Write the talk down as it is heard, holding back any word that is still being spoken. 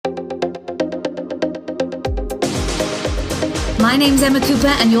My name's Emma Cooper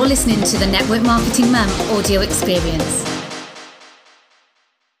and you're listening to the Network Marketing Mum audio experience.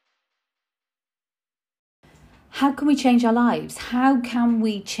 How can we change our lives? How can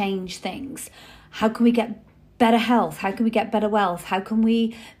we change things? How can we get better health? How can we get better wealth? How can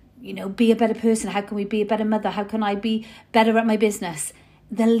we, be a better person? How can we be a better mother? How can I be better at my business?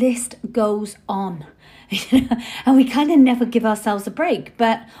 The list goes on. And we kind of never give ourselves a break,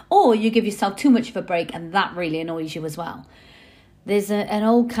 or you give yourself too much of a break and that really annoys you as well. There's an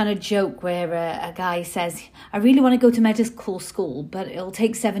old kind of joke where a guy says, I really want to go to medical school, but it'll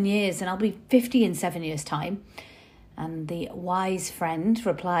take 7 years and I'll be 50 in 7 years' time. And the wise friend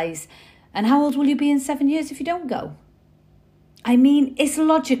replies, and how old will you be in 7 years if you don't go? I mean, it's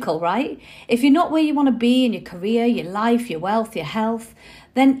logical, right? If you're not where you want to be in your career, your life, your wealth, your health,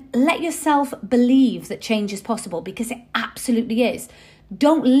 then let yourself believe that change is possible, because it absolutely is.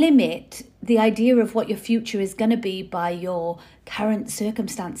 Don't limit the idea of what your future is going to be by your current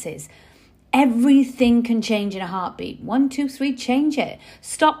circumstances. Everything can change in a heartbeat. 1, 2, 3, change it.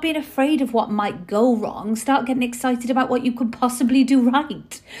 Stop being afraid of what might go wrong. Start getting excited about what you could possibly do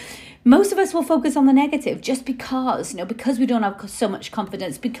right. Most of us will focus on the negative just because we don't have so much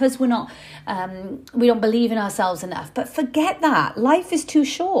confidence, because we don't believe in ourselves enough. But forget that. Life is too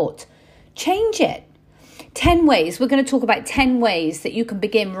short. Change it. 10 ways. We're going to talk about 10 ways that you can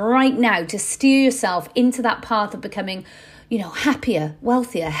begin right now to steer yourself into that path of becoming, happier,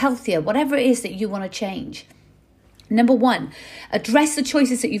 wealthier, healthier, whatever it is that you want to change. Number 1, address the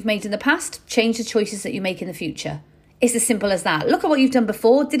choices that you've made in the past. Change the choices that you make in the future. It's as simple as that. Look at what you've done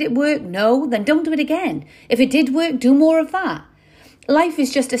before. Did it work? No. Then don't do it again. If it did work, do more of that. Life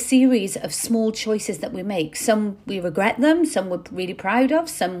is just a series of small choices that we make. Some we regret them, some we're really proud of,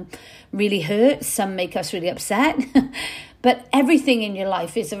 some really hurt, some make us really upset. But everything in your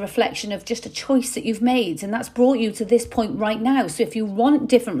life is a reflection of just a choice that you've made, and that's brought you to this point right now. So if you want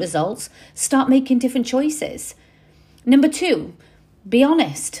different results, start making different choices. Number 2, be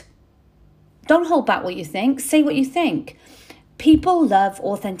honest. Don't hold back what you think. Say what you think. People love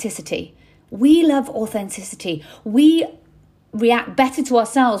authenticity. We love authenticity. We react better to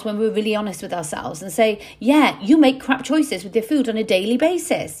ourselves when we're really honest with ourselves and say, yeah, you make crap choices with your food on a daily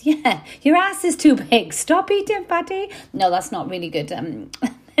basis. Yeah, your ass is too big. Stop eating, fatty. No, that's not really good.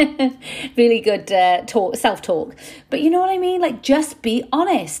 Really good self-talk. But you know what I mean? Like, just be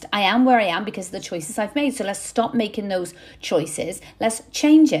honest. I am where I am because of the choices I've made. So let's stop making those choices. Let's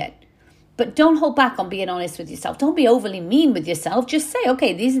change it. But don't hold back on being honest with yourself. Don't be overly mean with yourself. Just say,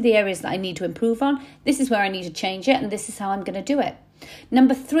 okay, these are the areas that I need to improve on. This is where I need to change it. And this is how I'm going to do it.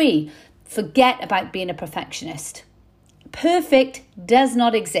 Number 3, forget about being a perfectionist. Perfect does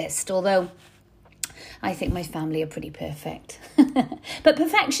not exist, although I think my family are pretty perfect. But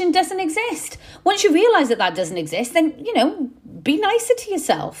perfection doesn't exist. Once you realize that doesn't exist, then, be nicer to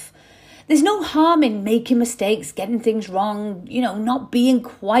yourself. There's no harm in making mistakes, getting things wrong, not being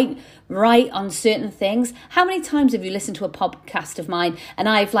quite right on certain things. How many times have you listened to a podcast of mine and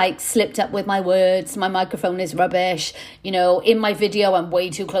I've slipped up with my words, my microphone is rubbish, in my video I'm way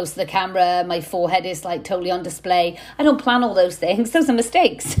too close to the camera, my forehead is totally on display. I don't plan all those things. Those are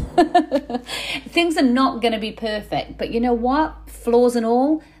mistakes. Things are not going to be perfect, but you know what? Flaws and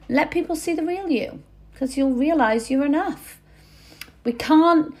all, let people see the real you, because you'll realize you're enough. We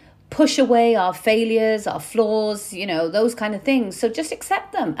can't push away our failures, our flaws, those kind of things. So just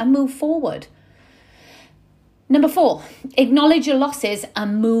accept them and move forward. Number 4, acknowledge your losses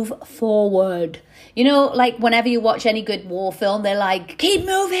and move forward. Whenever you watch any good war film, they're like, keep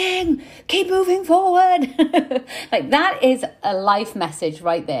moving forward. That is a life message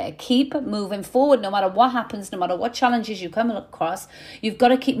right there. Keep moving forward. No matter what happens, no matter what challenges you come across, you've got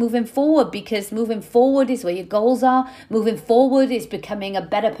to keep moving forward, because moving forward is where your goals are. Moving forward is becoming a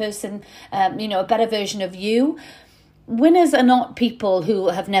better person, a better version of you. Winners are not people who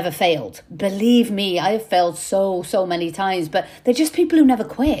have never failed. Believe me, I have failed so many times, but they're just people who never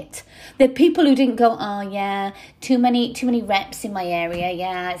quit. They're people who didn't go, oh yeah, too many reps in my area.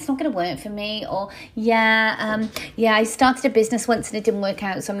 Yeah, it's not going to work for me. Or I started a business once and it didn't work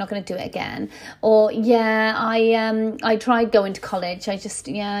out, so I'm not going to do it again. Or I tried going to college. It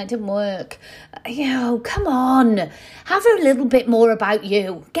didn't work. Come on, have a little bit more about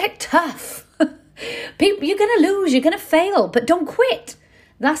you. Get tough. People, you're going to lose, you're going to fail, but don't quit.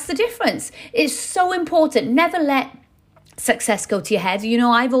 That's the difference. It's so important. Never let success go to your head.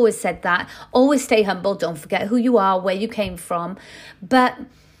 I've always said that. Always stay humble. Don't forget who you are, where you came from. But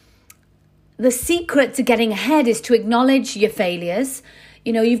the secret to getting ahead is to acknowledge your failures,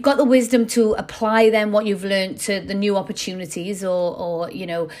 you've got the wisdom to apply then what you've learned to the new opportunities or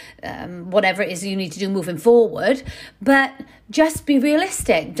whatever it is you need to do moving forward. But just be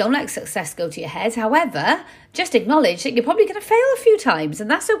realistic. Don't let success go to your head. However, just acknowledge that you're probably going to fail a few times,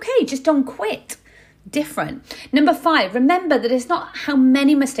 and that's okay. Just don't quit. Different. Number 5, remember that it's not how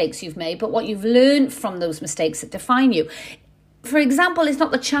many mistakes you've made, but what you've learned from those mistakes that define you. For example, it's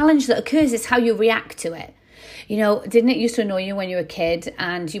not the challenge that occurs, it's how you react to it. Didn't it used to annoy you when you were a kid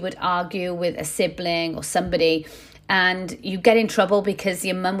and you would argue with a sibling or somebody and you get in trouble because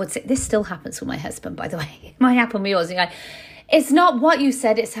your mum would say, this still happens with my husband, by the way. It might happen with yours. And you're like, it's not what you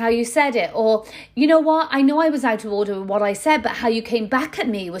said, it's how you said it. Or, you know what, I know I was out of order with what I said, but how you came back at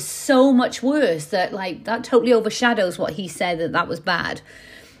me was so much worse that that totally overshadows what he said, that was bad.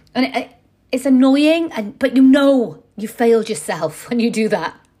 And it's annoying, but you failed yourself when you do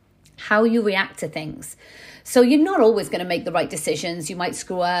that. How you react to things. So you're not always going to make the right decisions. You might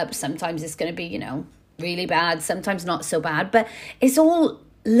screw up. Sometimes it's going to be, really bad. Sometimes not so bad. But it's all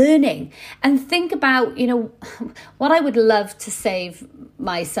learning. And think about, what I would love to save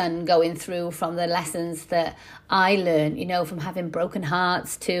my son going through from the lessons that I learned, from having broken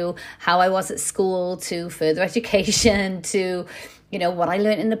hearts to how I was at school to further education to what I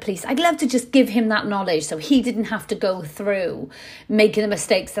learned in the police. I'd love to just give him that knowledge so he didn't have to go through making the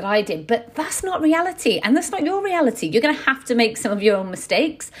mistakes that I did. But that's not reality, and that's not your reality. You're going to have to make some of your own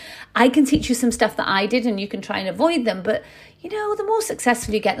mistakes. I can teach you some stuff that I did and you can try and avoid them. But, the more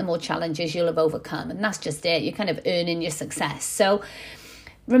successful you get, the more challenges you'll have overcome. And that's just it. You're kind of earning your success. So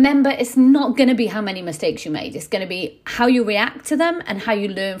remember, it's not going to be how many mistakes you made. It's going to be how you react to them and how you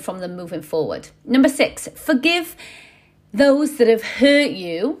learn from them moving forward. Number 6, forgive those that have hurt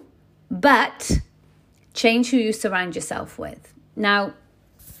you, but change who you surround yourself with. Now,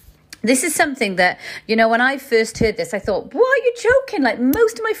 this is something that, when I first heard this, I thought, what, are you joking? Like,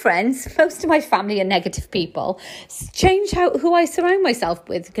 most of my friends, most of my family are negative people. Change who I surround myself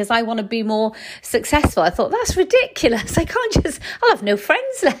with because I want to be more successful. I thought, that's ridiculous. I'll have no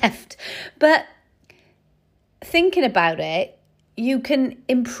friends left. But thinking about it, you can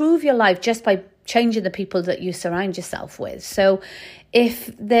improve your life just by changing the people that you surround yourself with. So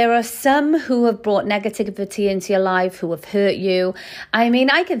if there are some who have brought negativity into your life, who have hurt you,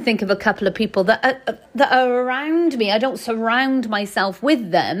 I can think of a couple of people that are around me. I don't surround myself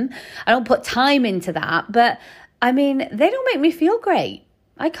with them. I don't put time into that. But they don't make me feel great.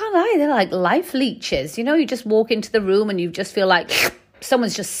 I can't lie. They're like life leeches. You just walk into the room and you just feel like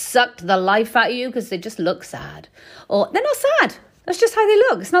someone's just sucked the life out of you because they just look sad. Or they're not sad. That's just how they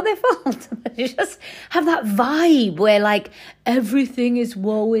look. It's not their fault. You just have that vibe where everything is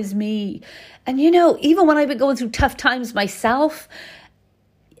woe is me. And even when I've been going through tough times myself,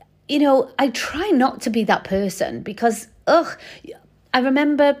 I try not to be that person because, I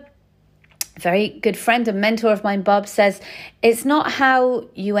remember a very good friend and mentor of mine, Bob, says, it's not how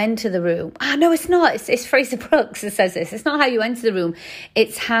you enter the room. No, it's not. It's Fraser Brooks that says this. It's not how you enter the room.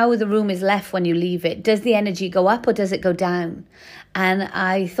 It's how the room is left when you leave it. Does the energy go up or does it go down? And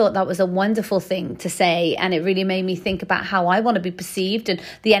I thought that was a wonderful thing to say. And it really made me think about how I want to be perceived and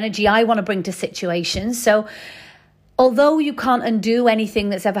the energy I want to bring to situations. So although you can't undo anything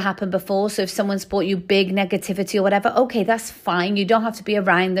that's ever happened before, so if someone's brought you big negativity or whatever, okay, that's fine. You don't have to be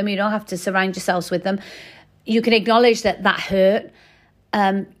around them. You don't have to surround yourselves with them. You can acknowledge that hurt.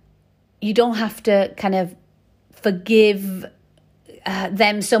 You don't have to kind of forgive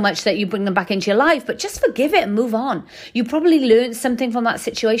them so much that you bring them back into your life, but just forgive it and move on. You probably learned something from that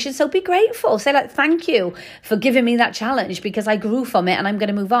situation, so be grateful. Say thank you for giving me that challenge because I grew from it and I'm going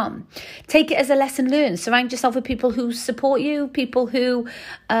to move on. Take it as a lesson learned. Surround yourself with people who support you, people who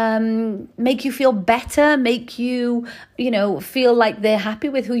make you feel better, make you, feel like they're happy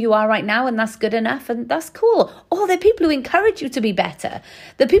with who you are right now, and that's good enough, and that's cool. Or they're people who encourage you to be better.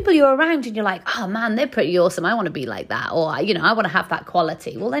 The people you're around and you're like, oh man, they're pretty awesome. I want to be like that. Or, I want to have that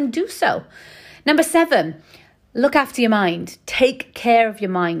quality. Well, then do so. Number 7, look after your mind. Take care of your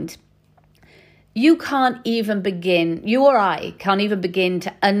mind. You or I can't even begin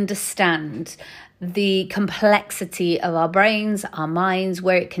to understand the complexity of our brains, our minds,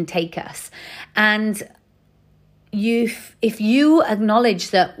 where it can take us. And if you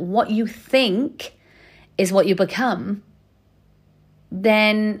acknowledge that what you think is what you become,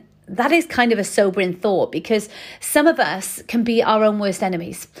 then that is kind of a sobering thought, because some of us can be our own worst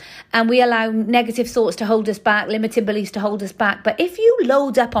enemies and we allow negative thoughts to hold us back, limited beliefs to hold us back. But if you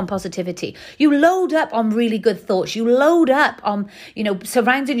load up on positivity, you load up on really good thoughts, you load up on,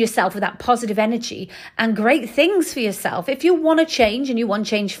 surrounding yourself with that positive energy and great things for yourself. If you want to change and you want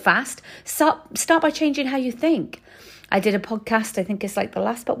change fast, start by changing how you think. I did a podcast, I think it's like the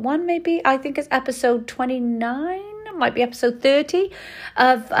last but one maybe. I think it's episode 29, it might be episode 30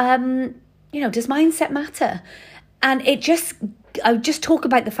 of, does mindset matter? And I just talk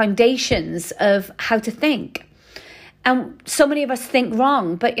about the foundations of how to think. And so many of us think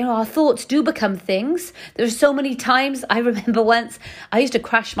wrong, but our thoughts do become things. There's so many times, I remember once, I used to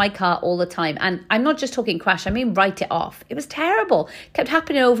crash my car all the time. And I'm not just talking crash, I mean write it off. It was terrible. It kept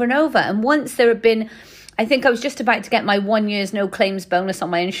happening over and over. And once there had been, I think I was just about to get my 1 year's no claims bonus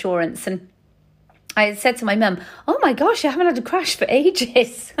on my insurance. And I had said to my mum, oh my gosh, I haven't had a crash for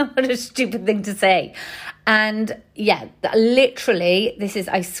ages. What a stupid thing to say. And yeah, literally,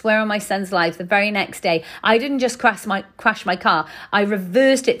 I swear on my son's life, the very next day, I didn't just crash my car. I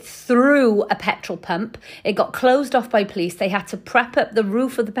reversed it through a petrol pump. It got closed off by police. They had to prep up the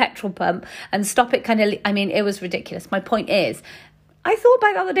roof of the petrol pump and stop it it was ridiculous. My point is, I thought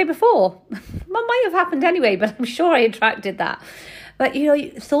about that the day before. What might have happened anyway, but I'm sure I attracted that. But,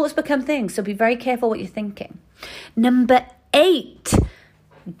 thoughts become things, so be very careful what you're thinking. Number 8,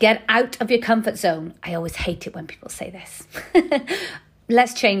 get out of your comfort zone. I always hate it when people say this.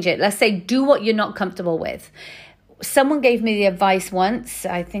 Let's change it. Let's say, do what you're not comfortable with. Someone gave me the advice once,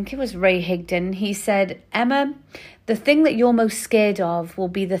 I think it was Ray Higdon. He said, Emma, the thing that you're most scared of will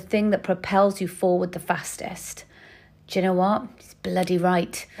be the thing that propels you forward the fastest. Do you know what? He's bloody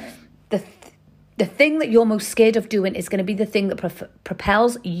right. The thing that you're most scared of doing is going to be the thing that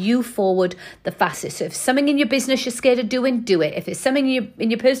propels you forward the fastest. So if something in your business you're scared of doing, do it. If it's something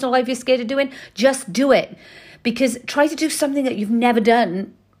in your personal life you're scared of doing, just do it. Because try to do something that you've never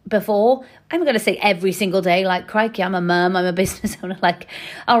done before. I'm going to say every single day, like, crikey, I'm a mum, I'm a business owner, like,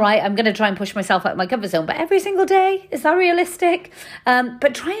 all right, I'm going to try and push myself out of my comfort zone. But every single day, is that realistic?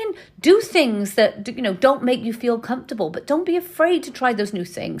 But try and do things that, don't make you feel comfortable. But don't be afraid to try those new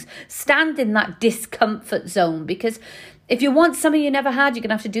things. Stand in that discomfort zone. Because if you want something you never had, you're going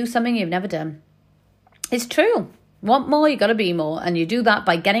to have to do something you've never done. It's true. Want more, you got to be more. And you do that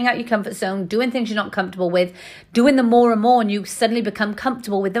by getting out your comfort zone, doing things you're not comfortable with, doing them more and more, and you suddenly become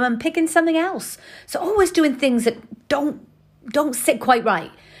comfortable with them and picking something else. So always doing things that don't sit quite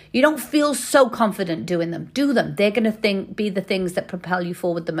right. You don't feel so confident doing them. Do them. They're going to be the things that propel you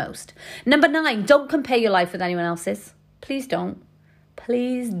forward the most. Number 9, don't compare your life with anyone else's. Please don't.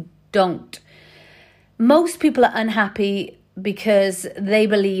 Please don't. Most people are unhappy because they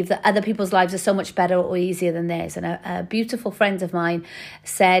believe that other people's lives are so much better or easier than theirs. And a beautiful friend of mine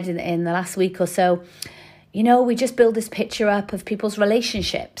said in the last week or so, we just build this picture up of people's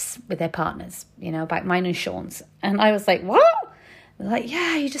relationships with their partners, about mine and Sean's. And I was like, what? Like,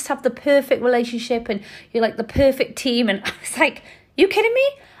 yeah, you just have the perfect relationship and you're like the perfect team. And I was like, you kidding me?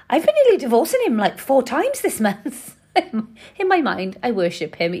 I've been nearly divorcing him like 4 times this month. In my mind, I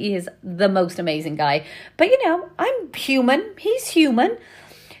worship him. He is the most amazing guy. But, I'm human. He's human.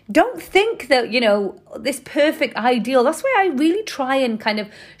 Don't think that, this perfect ideal. That's why I really try and kind of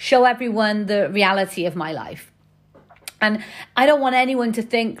show everyone the reality of my life. And I don't want anyone to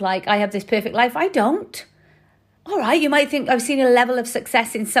think like I have this perfect life. I don't. All right, you might think I've seen a level of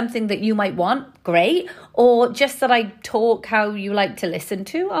success in something that you might want. Great. Or just that I talk how you like to listen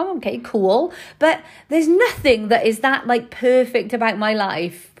to. Oh, okay, cool. But there's nothing that is that like perfect about my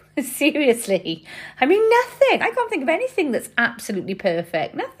life. Seriously. I mean, nothing. I can't think of anything that's absolutely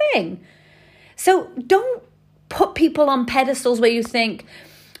perfect. Nothing. So don't put people on pedestals where you think,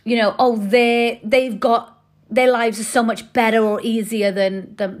 they've got, their lives are so much better or easier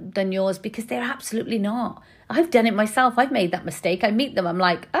than yours, because they're absolutely not. I've done it myself. I've made that mistake. I meet them. I'm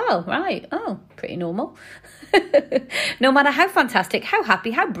like, oh, right. Oh, pretty normal. No matter how fantastic, how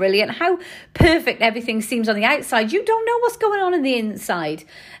happy, how brilliant, how perfect everything seems on the outside, you don't know what's going on in the inside.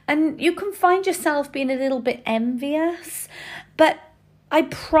 And you can find yourself being a little bit envious. But I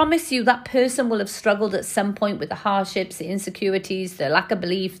promise you that person will have struggled at some point with the hardships, the insecurities, the lack of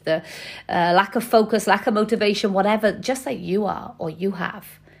belief, the lack of focus, lack of motivation, whatever, just like you are or you have.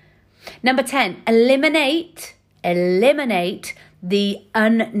 Number 10, eliminate the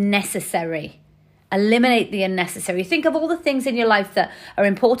unnecessary. Eliminate the unnecessary. Think of all the things in your life that are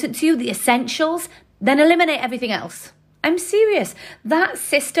important to you, the essentials, then eliminate everything else. I'm serious. That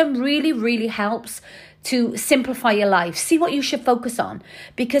system really, really helps to simplify your life. See what you should focus on.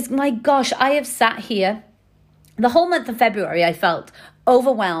 Because my gosh, I have sat here the whole month of February, I felt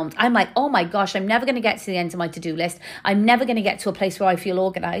overwhelmed. I'm like, oh my gosh, I'm never going to get to the end of my to-do list. I'm never going to get to a place where I feel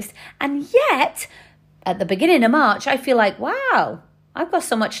organized. And yet, at the beginning of March, I feel like, wow, I've got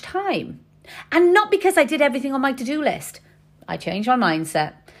so much time. And not because I did everything on my to-do list. I changed my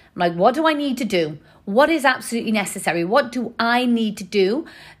mindset. I'm like, what do I need to do? What is absolutely necessary? What do I need to do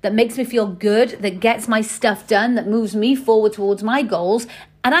that makes me feel good, that gets my stuff done, that moves me forward towards my goals?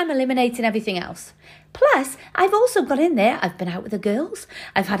 And I'm eliminating everything else. Plus, I've also got in there, I've been out with the girls.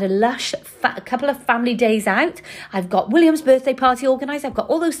 I've had a couple of family days out. I've got William's birthday party organised. I've got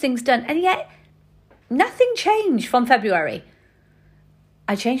all those things done. And yet, nothing changed from February.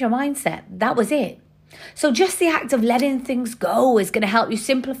 I changed my mindset. That was it. So just the act of letting things go is going to help you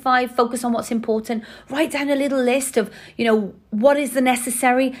simplify, focus on what's important, write down a little list of, what is the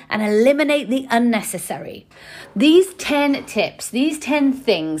necessary and eliminate the unnecessary. These 10 tips, these 10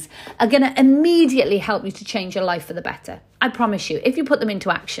 things are going to immediately help you to change your life for the better. I promise you, if you put them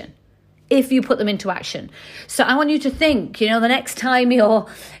into action. So I want you to think, the next time you're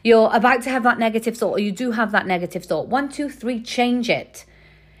about to have that negative thought, or you do have that negative thought, 1, 2, 3, change it.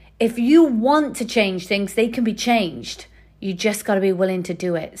 If you want to change things, they can be changed. You just got to be willing to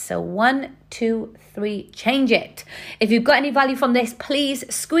do it. So 1, 2, 3, change it. If you've got any value from this, please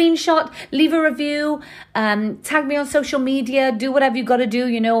screenshot, leave a review, tag me on social media, do whatever you got to do,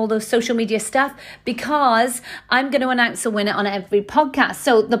 all those social media stuff, because I'm going to announce a winner on every podcast.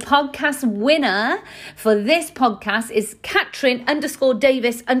 So the podcast winner for this podcast is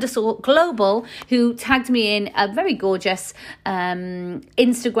Katrin_Davis_global, who tagged me in a very gorgeous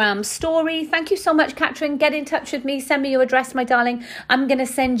Instagram story. Thank you so much, Katrin. Get in touch with me. Send me your address, my darling. I'm going to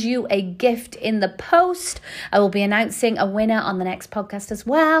send you a gift in the post. I will be announcing a winner on the next podcast as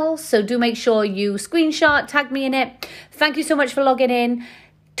well. So do make sure you screenshot, tag me in it. Thank you so much for logging in.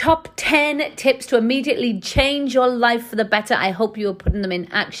 Top 10 tips to immediately change your life for the better. I hope you are putting them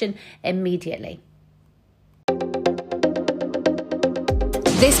in action immediately.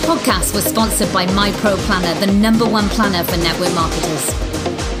 This podcast was sponsored by My Pro Planner, the #1 planner for network marketers.